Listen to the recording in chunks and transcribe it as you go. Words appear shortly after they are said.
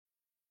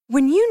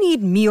When you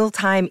need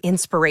mealtime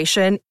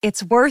inspiration,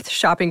 it's worth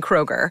shopping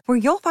Kroger, where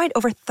you'll find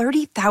over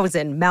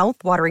 30,000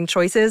 mouth-watering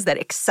choices that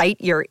excite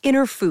your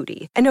inner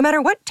foodie. And no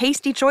matter what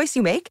tasty choice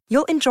you make,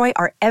 you'll enjoy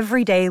our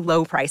everyday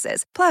low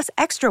prices, plus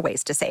extra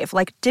ways to save,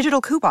 like digital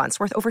coupons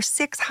worth over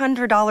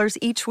 $600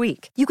 each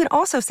week. You can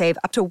also save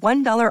up to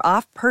 $1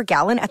 off per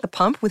gallon at the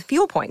pump with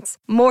fuel points.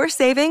 More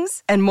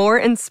savings and more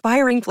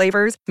inspiring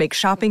flavors make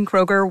shopping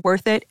Kroger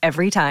worth it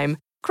every time.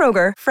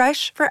 Kroger,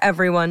 fresh for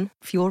everyone.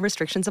 Fuel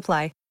restrictions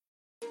apply.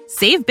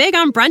 Save big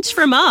on brunch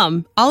for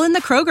mom, all in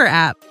the Kroger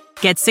app.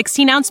 Get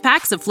 16-ounce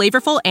packs of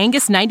flavorful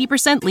Angus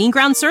 90% lean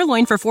ground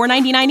sirloin for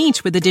 $4.99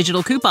 each with a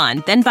digital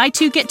coupon. Then buy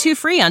 2, get 2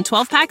 free on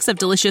 12 packs of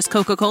delicious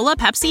Coca-Cola,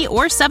 Pepsi,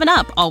 or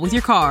 7-Up, all with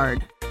your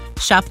card.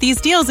 Shop these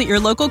deals at your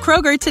local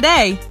Kroger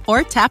today,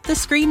 or tap the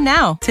screen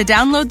now to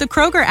download the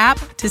Kroger app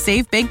to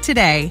save big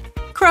today.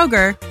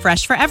 Kroger,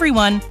 fresh for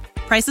everyone.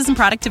 Prices and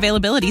product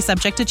availability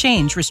subject to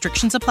change.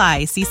 Restrictions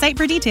apply. See site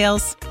for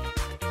details.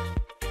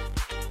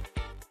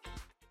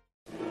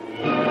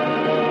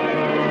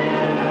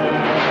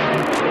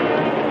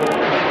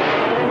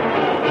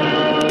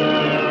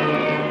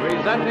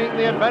 Presenting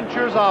the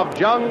adventures of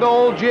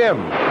Jungle Jim.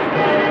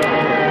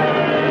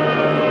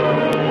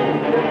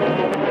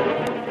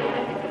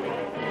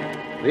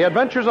 The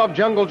Adventures of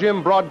Jungle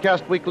Jim,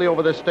 broadcast weekly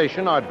over this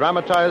station, are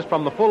dramatized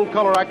from the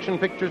full-color action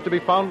pictures to be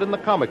found in the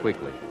Comic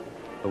Weekly,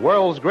 the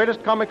world's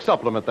greatest comic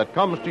supplement that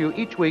comes to you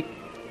each week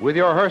with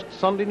your Hearst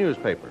Sunday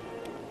newspaper.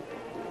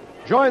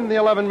 Join the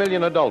 11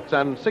 million adults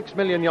and 6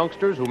 million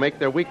youngsters who make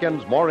their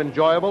weekends more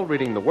enjoyable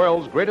reading the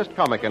world's greatest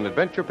comic and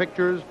adventure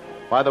pictures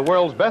by the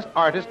world's best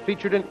artists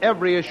featured in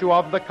every issue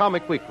of the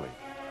Comic Weekly.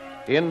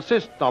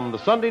 Insist on the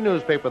Sunday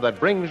newspaper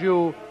that brings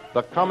you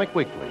the Comic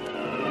Weekly.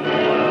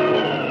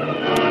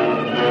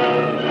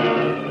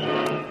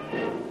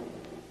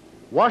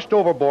 Washed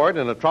overboard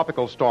in a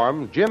tropical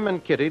storm, Jim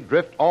and Kitty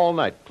drift all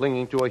night,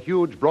 clinging to a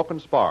huge broken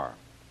spar.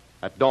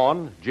 At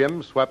dawn,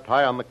 Jim, swept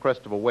high on the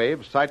crest of a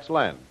wave, sights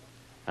land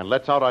and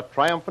lets out a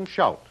triumphant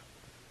shout.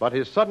 But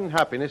his sudden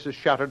happiness is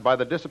shattered by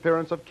the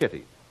disappearance of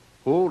Kitty,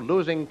 who,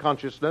 losing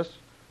consciousness,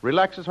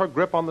 relaxes her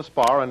grip on the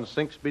spar and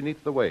sinks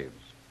beneath the waves.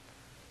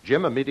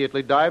 Jim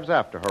immediately dives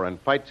after her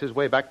and fights his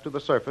way back to the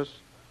surface,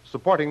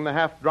 supporting the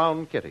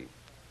half-drowned Kitty.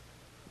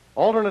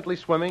 Alternately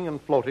swimming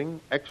and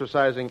floating,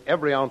 exercising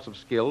every ounce of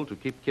skill to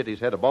keep Kitty's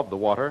head above the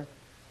water,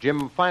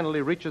 Jim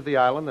finally reaches the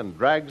island and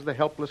drags the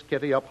helpless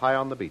Kitty up high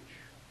on the beach.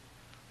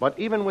 But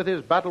even with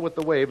his battle with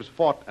the waves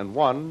fought and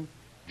won,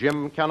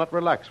 Jim cannot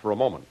relax for a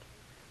moment.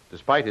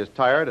 Despite his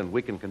tired and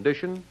weakened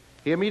condition,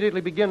 he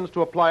immediately begins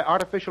to apply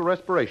artificial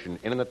respiration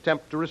in an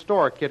attempt to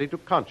restore Kitty to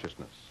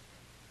consciousness.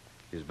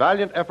 His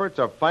valiant efforts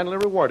are finally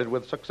rewarded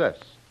with success,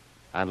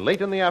 and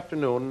late in the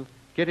afternoon,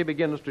 Kitty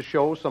begins to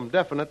show some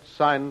definite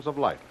signs of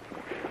life.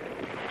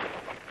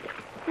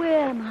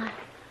 Where am I?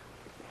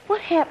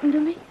 What happened to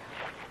me?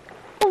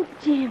 Oh,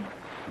 Jim.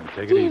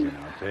 Take it easy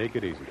now. Take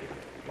it easy, Kitty.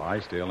 Lie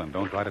still and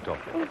don't try to talk.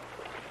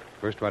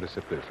 First, try to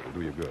sip this. It'll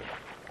do you good.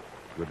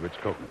 Good rich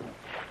coconut milk.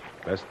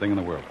 Best thing in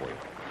the world for you.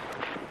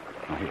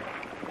 Now, here.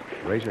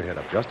 Raise your head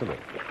up just a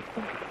little.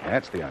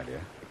 That's the idea.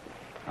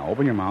 Now,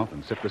 open your mouth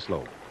and sip this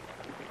slow.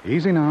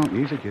 Easy now.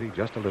 Easy, Kitty.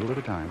 Just a little at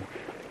a time.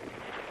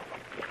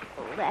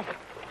 Oh,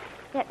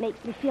 that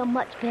makes me feel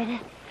much better.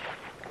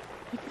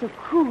 It's so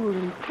cool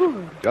and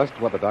full. Just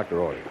what the doctor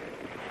ordered.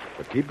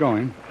 But keep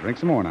going. Drink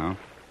some more now.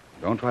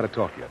 Don't try to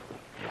talk yet.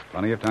 There's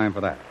plenty of time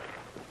for that.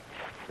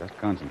 Just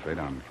concentrate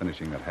on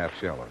finishing that half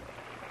shell of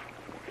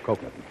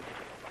coconut.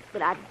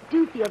 But I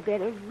do feel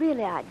better.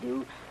 Really, I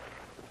do.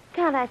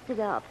 Can't I sit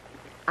up?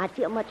 I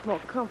feel much more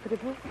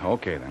comfortable.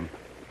 Okay, then.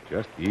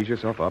 Just ease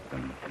yourself up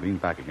and lean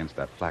back against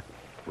that flat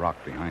rock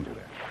behind you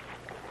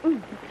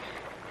there.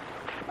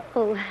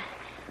 Oh,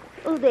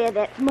 there,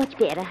 that's much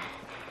better.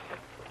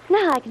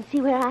 Now I can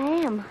see where I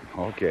am.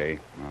 Okay.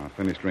 Now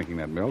finish drinking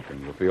that milk and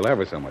you'll feel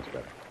ever so much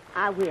better.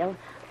 I will.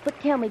 But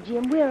tell me,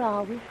 Jim, where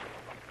are we?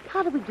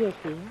 How did we get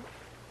here?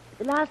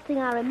 The last thing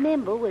I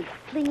remember was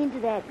clinging to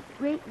that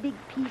great big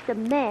piece of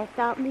mast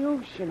out in the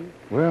ocean.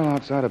 Well,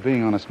 outside of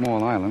being on a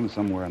small island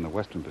somewhere in the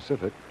western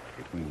Pacific,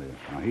 between the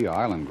Mahia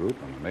Island group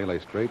and the Malay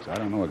Straits, I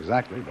don't know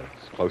exactly, but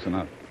it's close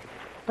enough.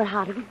 But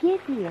how did we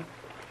get here?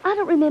 I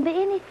don't remember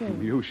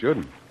anything. You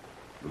shouldn't.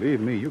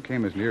 Believe me, you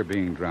came as near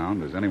being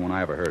drowned as anyone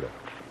I ever heard of.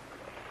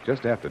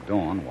 Just after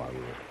dawn, while we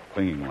were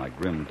clinging like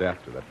grim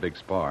death to that big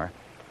spar,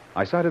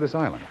 I sighted this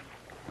island,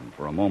 and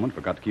for a moment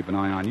forgot to keep an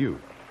eye on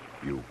you.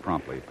 You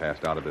promptly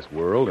passed out of this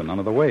world and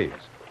under the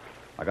waves.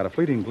 I got a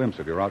fleeting glimpse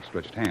of your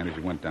outstretched hand as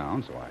you went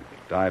down, so I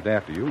dived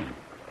after you, and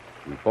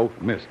we both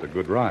missed a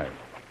good ride.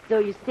 So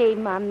you saved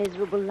my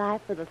miserable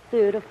life for the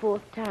third or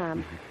fourth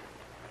time.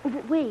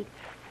 But wait,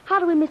 how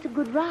do we miss a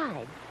good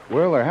ride?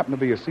 Well, there happened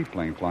to be a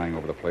seaplane flying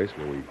over the place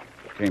where we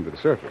came to the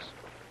surface.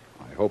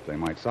 I hoped they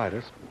might sight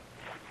us.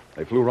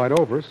 They flew right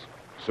over us,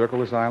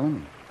 circled this island,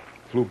 and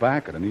flew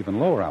back at an even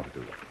lower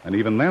altitude. And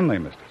even then they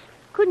missed us.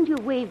 Couldn't you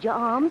wave your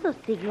arms or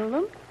signal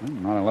them?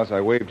 Not unless I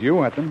waved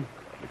you at them,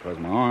 because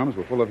my arms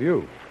were full of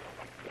you.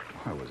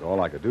 It was all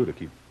I could do to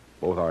keep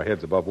both our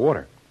heads above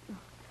water.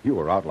 You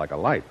were out like a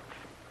light.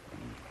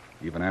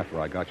 Even after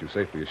I got you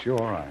safely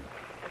ashore, I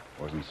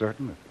wasn't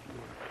certain if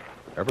you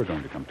were ever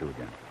going to come to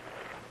again.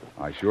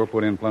 I sure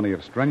put in plenty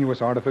of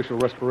strenuous artificial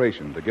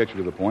respiration to get you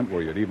to the point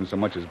where you'd even so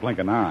much as blink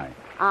an eye.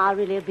 I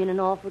really have been an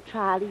awful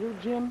trial to you,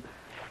 Jim.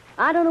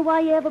 I don't know why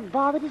you ever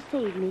bothered to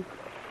save me.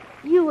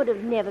 You would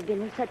have never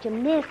been in such a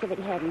mess if it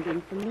hadn't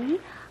been for me.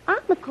 I'm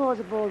the cause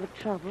of all the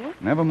trouble.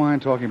 Never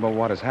mind talking about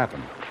what has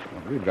happened.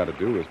 What we've got to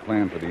do is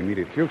plan for the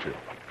immediate future.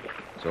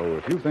 So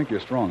if you think you're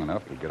strong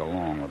enough to get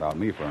along without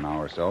me for an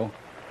hour or so,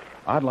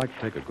 I'd like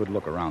to take a good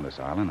look around this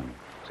island and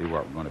see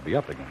what we're going to be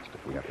up against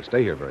if we have to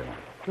stay here very long.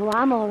 No,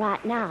 I'm all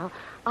right now.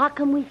 I'll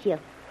come with you.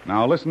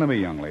 Now, listen to me,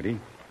 young lady.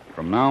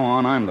 From now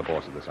on, I'm the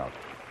boss of this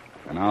outfit.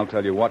 And I'll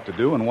tell you what to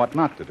do and what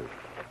not to do.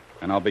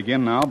 And I'll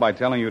begin now by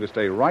telling you to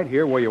stay right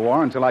here where you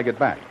are until I get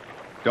back.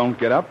 Don't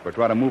get up or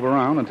try to move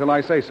around until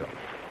I say so.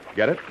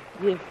 Get it?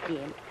 Yes,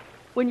 Jim.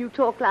 When you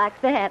talk like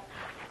that,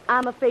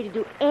 I'm afraid to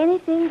do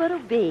anything but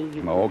obey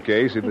you.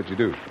 Okay, see that you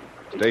do.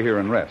 Stay here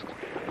and rest.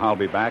 I'll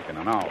be back in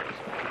an hour.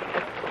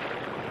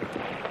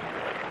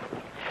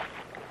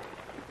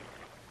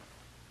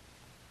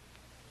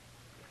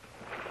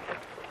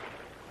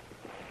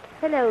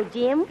 Hello,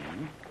 Jim.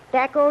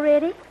 Back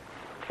already?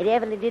 It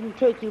evidently didn't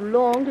take you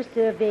long to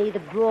survey the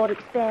broad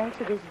expanse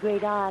of this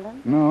great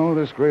island. No,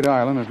 this great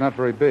island is not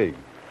very big.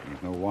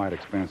 There's no wide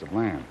expanse of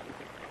land.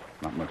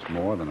 Not much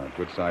more than a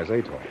good-sized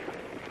atoll.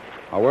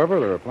 However,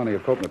 there are plenty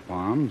of coconut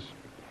palms,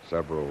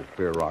 several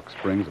clear rock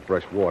springs of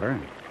fresh water.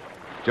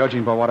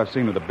 Judging by what I've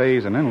seen of the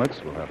bays and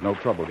inlets, we'll have no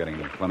trouble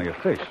getting plenty of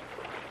fish.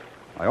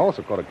 I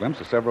also caught a glimpse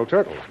of several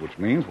turtles, which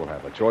means we'll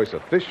have a choice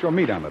of fish or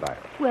meat on that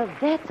island. Well,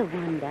 that's a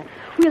wonder.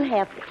 We'll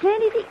have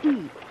plenty to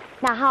eat.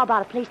 Now, how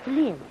about a place to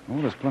live?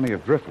 Oh, there's plenty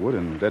of driftwood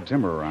and dead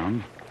timber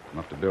around.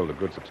 Enough to build a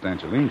good,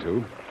 substantial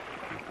lean-to.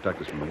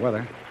 Protect us from the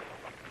weather.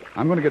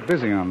 I'm going to get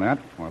busy on that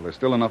while there's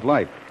still enough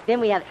light. Then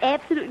we have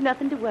absolutely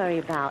nothing to worry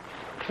about.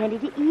 Plenty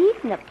to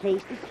eat and a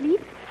place to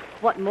sleep.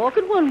 What more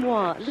could one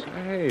want?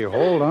 Hey,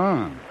 hold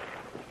on.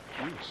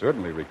 You've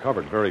certainly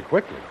recovered very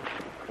quickly.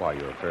 Why,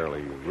 you're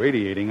fairly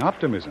radiating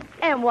optimism.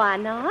 And why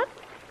not?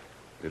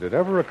 Did it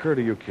ever occur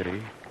to you,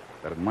 Kitty,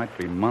 that it might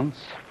be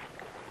months,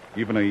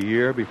 even a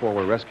year before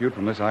we're rescued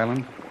from this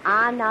island?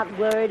 I'm not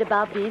worried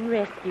about being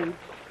rescued.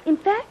 In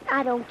fact,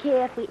 I don't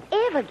care if we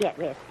ever get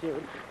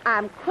rescued.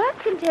 I'm quite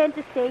content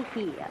to stay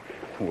here.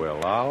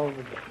 Well, I'll...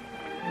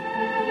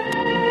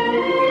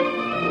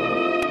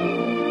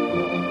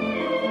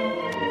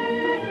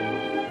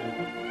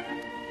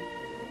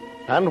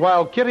 And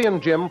while Kitty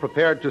and Jim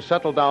prepared to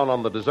settle down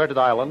on the deserted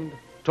island,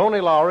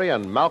 Tony Lowry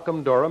and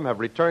Malcolm Durham have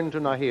returned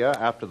to Nahia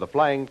after the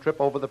flying trip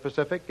over the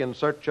Pacific in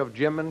search of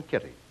Jim and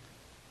Kitty.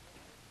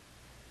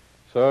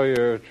 So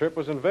your trip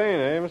was in vain,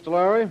 eh, Mr.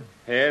 Lowry?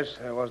 Yes,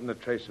 there wasn't a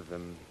trace of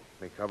them.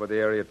 They covered the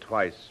area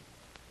twice.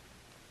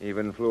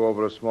 Even flew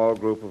over a small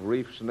group of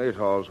reefs and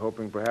atolls,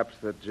 hoping perhaps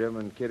that Jim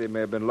and Kitty may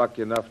have been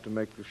lucky enough to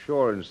make the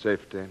shore in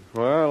safety.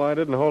 Well, I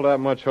didn't hold that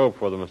much hope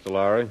for them, Mr.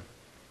 Lowry.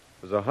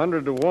 It was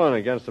 100 to 1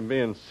 against them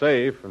being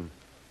safe, and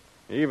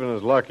even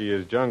as lucky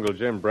as Jungle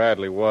Jim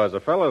Bradley was,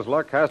 a fellow's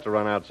luck has to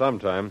run out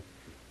sometime.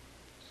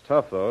 It's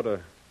tough, though, to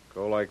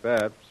go like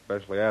that,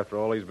 especially after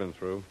all he's been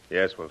through.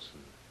 Yes, Wilson.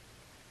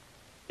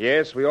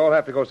 Yes, we all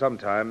have to go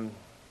sometime.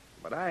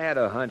 But I had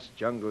a hunch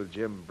Jungle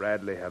Jim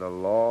Bradley had a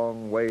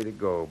long way to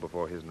go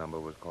before his number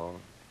was called.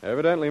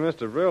 Evidently,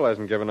 Mr. Brill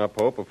hasn't given up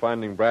hope of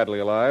finding Bradley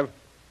alive.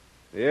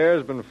 The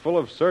air's been full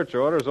of search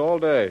orders all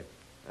day.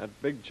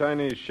 That big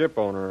Chinese ship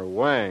owner,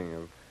 Wang,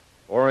 of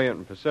Orient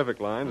and Pacific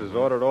Lines, has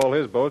ordered all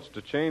his boats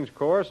to change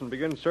course and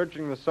begin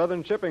searching the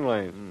southern shipping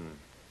lanes.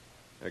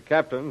 Their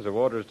captains have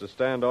orders to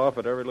stand off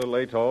at every little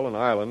atoll and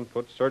island,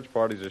 put search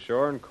parties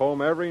ashore, and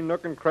comb every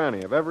nook and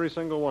cranny of every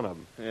single one of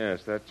them.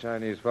 Yes, that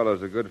Chinese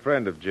fellow's a good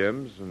friend of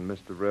Jim's and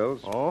Mr.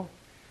 Brill's. Oh?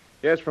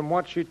 Yes, from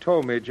what she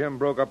told me, Jim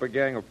broke up a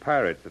gang of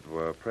pirates that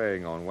were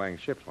preying on Wang's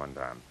ships one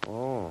time.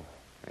 Oh.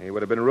 He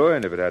would have been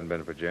ruined if it hadn't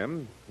been for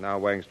Jim. Now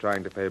Wang's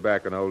trying to pay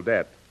back an old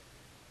debt.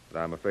 But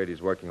I'm afraid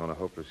he's working on a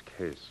hopeless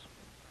case.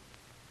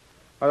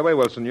 By the way,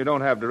 Wilson, you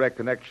don't have direct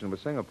connection with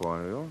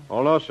Singapore, do you?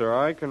 Oh, no, sir.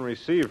 I can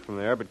receive from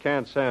there, but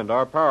can't send.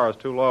 Our power is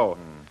too low.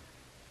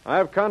 I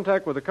have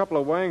contact with a couple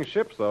of Wang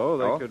ships, though.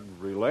 They could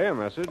relay a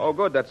message. Oh,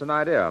 good. That's an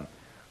idea.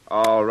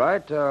 All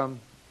right.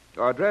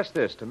 Address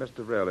this to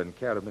Mr. Rill in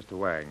care of Mr.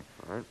 Wang.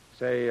 All right.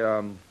 Say,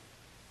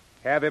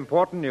 have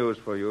important news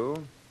for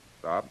you.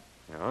 Stop.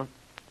 Yeah?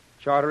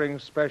 Chartering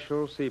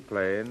special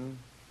seaplane,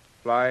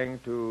 flying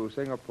to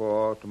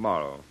Singapore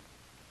tomorrow.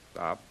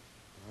 Stop.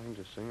 Flying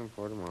to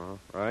Singapore tomorrow.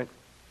 Right.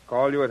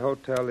 Call you at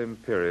Hotel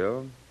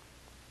Imperial.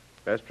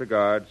 Best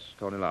regards,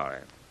 Tony Lowry.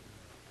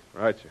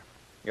 Right, sir.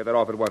 Get that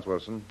off at once,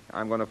 Wilson.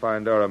 I'm going to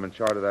find Durham and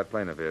charter that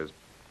plane of his.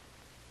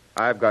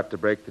 I've got to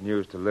break the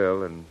news to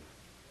Lil, and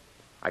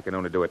I can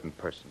only do it in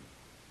person.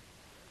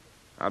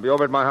 I'll be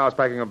over at my house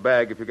packing a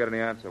bag if you get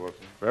any answer,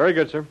 Wilson. Very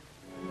good, sir.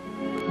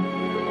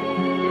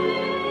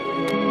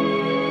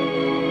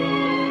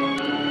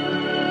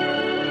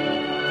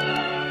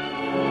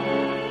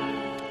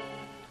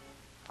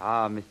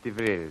 Ah, Mr.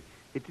 Vril.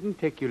 It didn't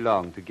take you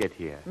long to get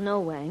here.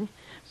 No, Wang.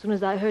 As soon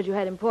as I heard you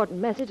had an important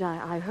message,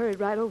 I hurried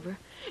right over.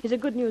 Is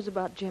it good news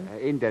about Jim?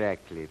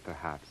 Indirectly,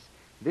 perhaps.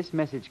 This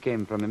message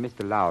came from a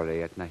Mr.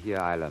 Lowry at Nahir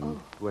Island.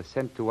 It was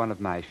sent to one of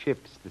my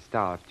ships, the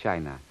Star of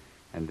China,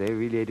 and they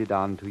relayed it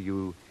on to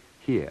you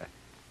here.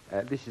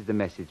 This is the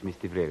message,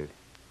 Mr. Vril.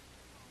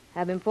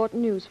 Have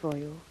important news for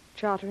you.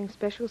 Chartering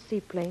special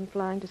seaplane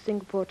flying to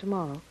Singapore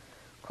tomorrow.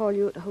 Call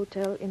you at the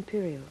Hotel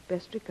Imperial.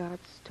 Best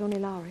regards, Tony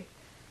Lowry.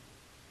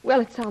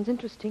 Well, it sounds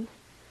interesting.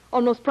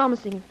 Almost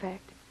promising, in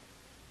fact.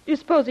 Do you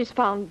suppose he's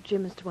found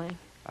Jim, Mr. Wang?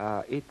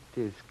 It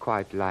is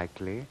quite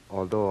likely,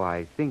 although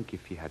I think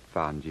if he had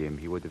found Jim,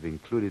 he would have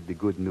included the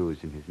good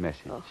news in his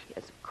message. Oh,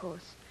 yes, of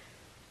course.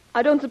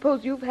 I don't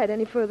suppose you've had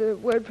any further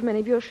word from any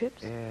of your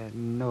ships?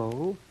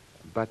 No,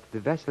 but the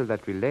vessel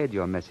that relayed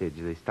your message,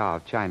 the Star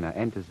of China,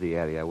 enters the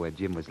area where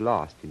Jim was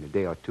lost in a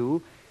day or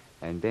two,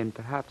 and then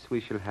perhaps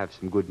we shall have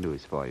some good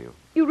news for you.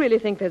 You really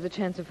think there's a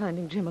chance of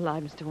finding Jim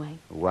alive, Mr. Wang?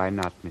 Why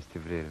not, Mr.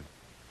 Vril?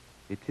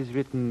 It is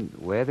written,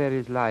 where there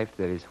is life,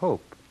 there is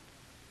hope.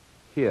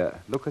 Here,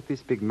 look at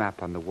this big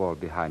map on the wall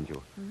behind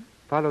you.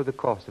 Follow the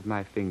course of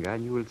my finger,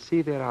 and you will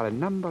see there are a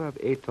number of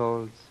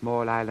atolls,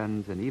 small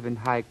islands, and even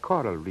high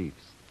coral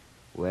reefs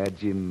where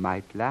Jim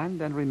might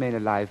land and remain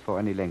alive for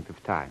any length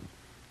of time.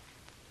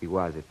 He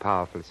was a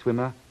powerful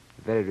swimmer,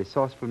 a very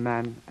resourceful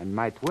man, and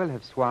might well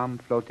have swum,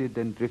 floated,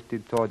 and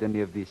drifted toward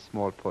any of these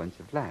small points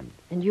of land.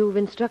 And you've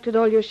instructed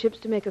all your ships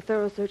to make a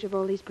thorough search of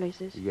all these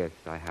places? Yes,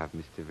 I have,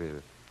 Mr.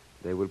 Vril.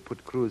 They will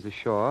put crews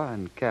ashore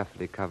and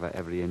carefully cover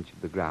every inch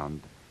of the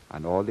ground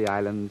on all the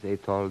islands,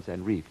 atolls,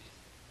 and reefs.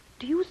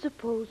 Do you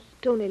suppose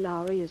Tony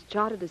Lowry has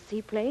chartered a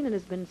seaplane and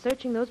has been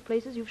searching those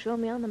places you've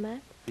shown me on the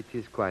map? It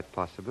is quite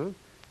possible,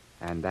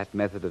 and that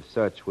method of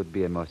search would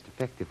be a most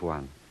effective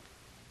one.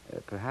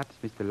 Perhaps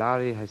Mr.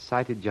 Lowry has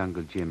sighted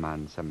Jungle Jim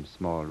on some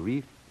small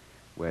reef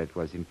where it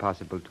was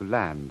impossible to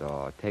land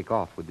or take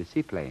off with the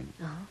seaplane.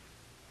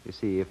 You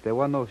see, if there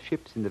were no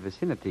ships in the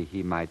vicinity,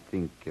 he might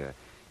think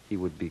he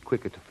would be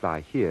quicker to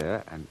fly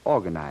here and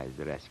organize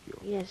the rescue.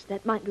 Yes,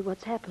 that might be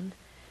what's happened.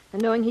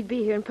 And knowing he'd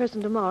be here in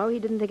person tomorrow, he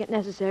didn't think it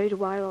necessary to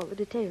wire all the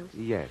details.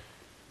 Yes.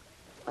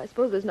 I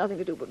suppose there's nothing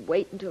to do but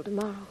wait until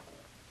tomorrow.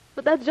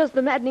 But that's just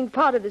the maddening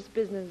part of this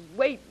business.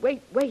 Wait.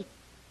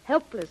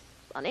 Helpless,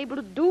 unable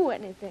to do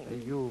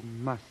anything. You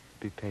must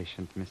be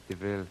patient, Mr.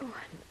 Vril.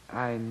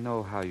 I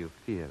know how you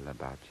feel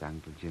about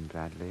Jungle Jim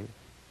Bradley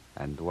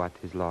and what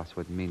his loss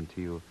would mean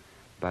to you.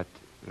 But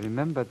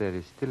remember, there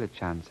is still a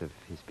chance of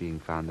his being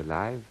found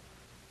alive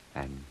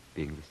and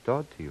being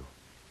restored to you.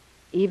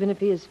 Even if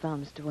he is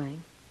found, Mr.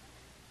 Wang,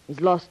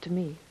 he's lost to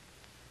me.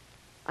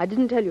 I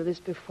didn't tell you this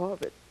before,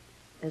 but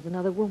there's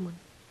another woman.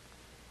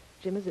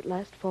 Jim has at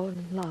last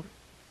fallen in love.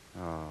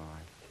 Oh,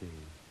 I see.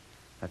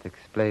 That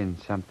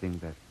explains something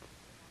that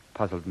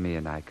puzzled me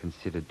and I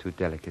considered too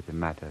delicate a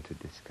matter to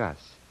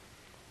discuss.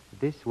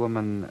 This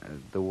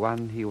woman, the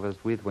one he was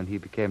with when he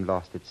became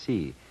lost at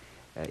sea,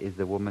 is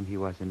the woman he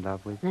was in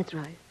love with? That's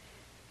right.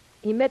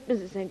 He met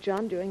Mrs. St.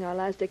 John during our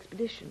last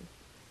expedition.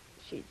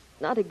 She's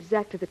not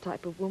exactly the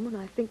type of woman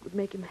I think would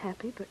make him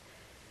happy, but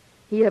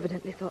he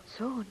evidently thought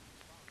so, and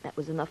that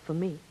was enough for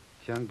me.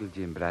 Jungle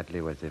Jim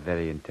Bradley was a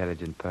very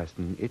intelligent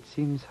person. It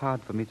seems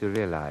hard for me to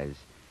realize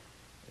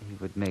he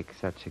would make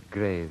such a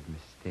grave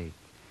mistake.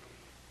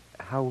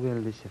 How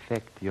will this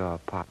affect your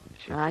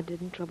partnership? I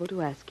didn't trouble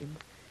to ask him.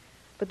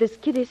 But this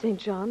Kitty St.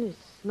 John is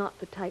not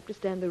the type to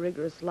stand the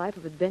rigorous life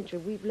of adventure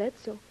we've led,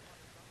 so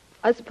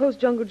I suppose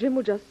Jungle Jim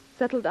will just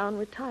settle down and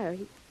retire.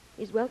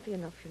 He's wealthy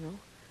enough, you know.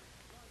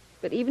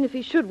 But even if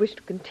he should wish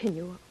to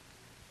continue,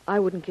 I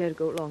wouldn't care to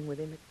go along with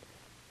him. It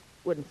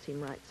wouldn't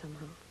seem right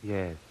somehow.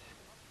 Yes.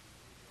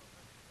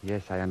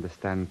 Yes, I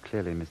understand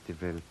clearly, Mr.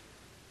 Vril.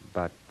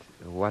 But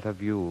what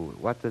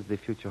does the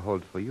future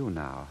hold for you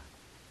now?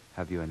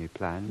 Have you any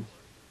plans?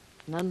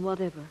 None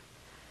whatever.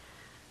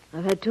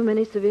 I've had too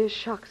many severe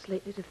shocks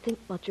lately to think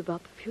much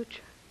about the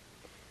future.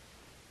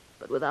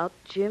 But without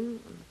Jim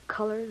and the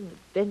color and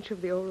adventure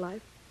of the old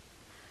life,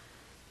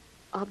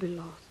 I'll be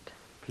lost.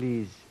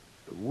 Please,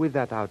 with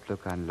that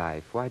outlook on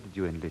life, why did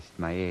you enlist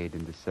my aid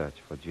in the search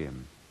for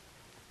Jim?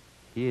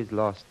 He is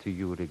lost to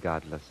you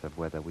regardless of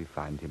whether we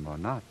find him or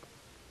not.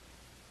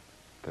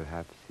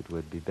 Perhaps it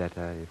would be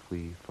better if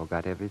we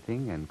forgot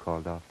everything and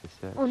called off the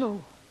search. Oh,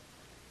 no.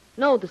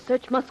 No, the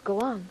search must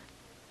go on.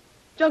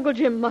 Jungle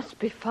Jim must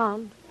be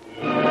found.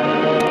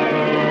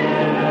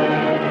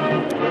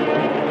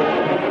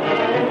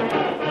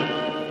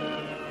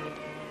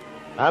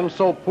 And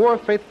so poor,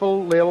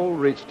 faithful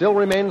Lil still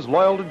remains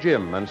loyal to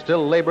Jim and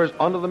still labors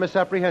under the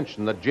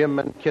misapprehension that Jim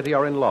and Kitty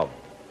are in love.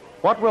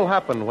 What will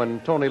happen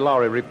when Tony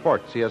Lowry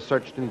reports he has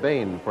searched in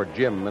vain for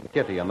Jim and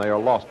Kitty and they are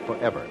lost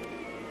forever?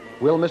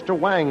 Will Mr.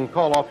 Wang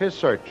call off his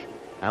search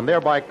and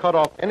thereby cut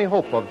off any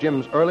hope of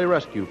Jim's early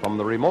rescue from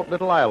the remote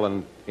little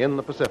island in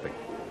the Pacific?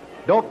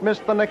 Don't miss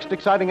the next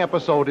exciting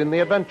episode in the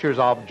adventures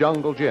of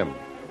Jungle Jim.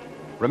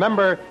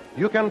 Remember,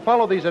 you can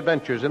follow these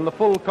adventures in the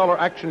full-color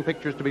action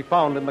pictures to be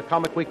found in the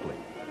Comic Weekly,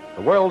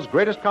 the world's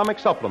greatest comic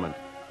supplement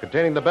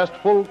containing the best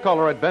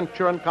full-color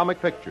adventure and comic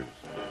pictures.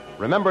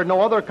 Remember,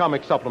 no other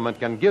comic supplement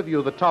can give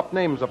you the top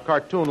names of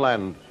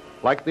Cartoonland,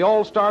 like the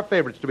all-star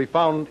favorites to be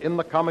found in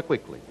the Comic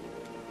Weekly.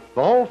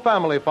 The whole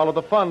family follow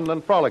the fun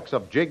and frolics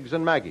of Jiggs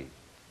and Maggie,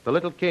 the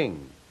Little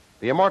King,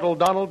 the immortal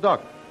Donald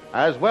Duck,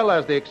 as well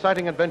as the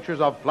exciting adventures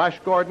of Flash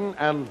Gordon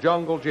and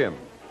Jungle Jim.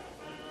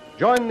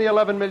 Join the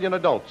 11 million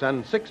adults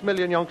and 6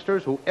 million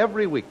youngsters who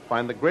every week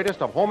find the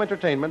greatest of home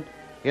entertainment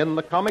in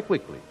the Comic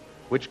Weekly,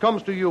 which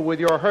comes to you with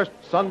your Hearst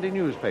Sunday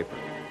newspaper.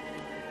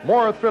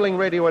 More thrilling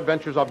radio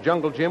adventures of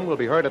Jungle Jim will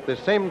be heard at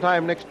this same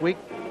time next week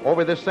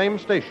over this same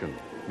station.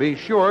 Be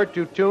sure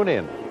to tune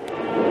in.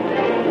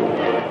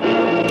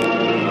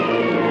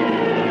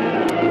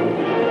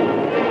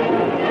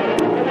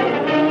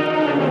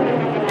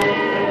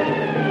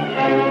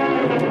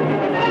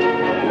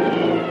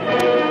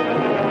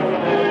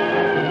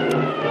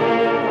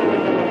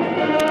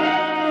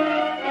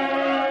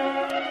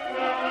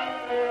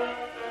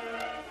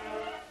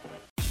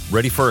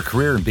 Ready for a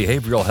career in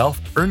behavioral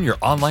health? Earn your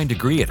online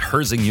degree at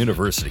Herzing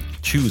University.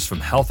 Choose from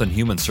health and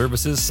human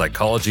services,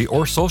 psychology,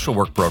 or social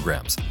work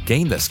programs.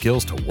 Gain the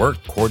skills to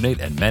work,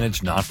 coordinate, and manage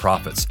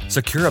nonprofits.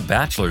 Secure a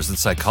bachelor's in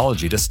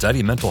psychology to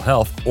study mental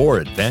health, or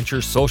advance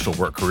your social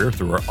work career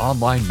through our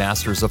online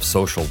Masters of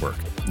Social Work.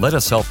 Let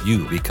us help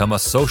you become a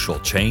social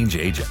change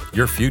agent.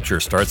 Your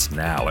future starts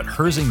now at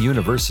Herzing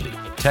University.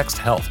 Text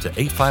HEALTH to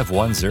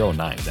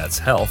 85109. That's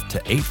HEALTH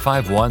to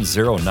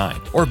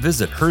 85109. Or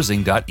visit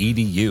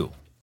herzing.edu.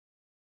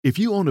 If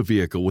you own a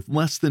vehicle with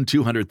less than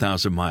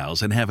 200,000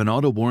 miles and have an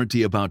auto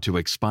warranty about to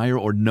expire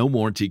or no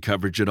warranty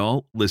coverage at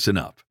all, listen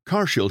up.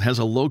 CarShield has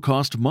a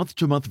low-cost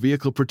month-to-month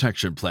vehicle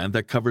protection plan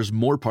that covers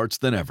more parts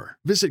than ever.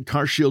 Visit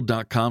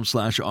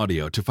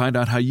carshield.com/audio to find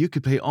out how you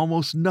could pay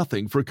almost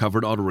nothing for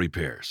covered auto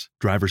repairs.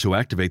 Drivers who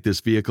activate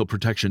this vehicle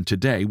protection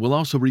today will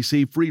also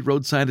receive free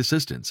roadside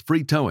assistance,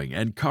 free towing,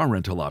 and car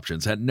rental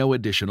options at no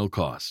additional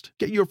cost.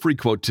 Get your free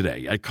quote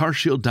today at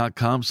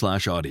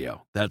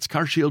carshield.com/audio. That's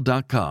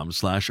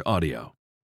carshield.com/audio.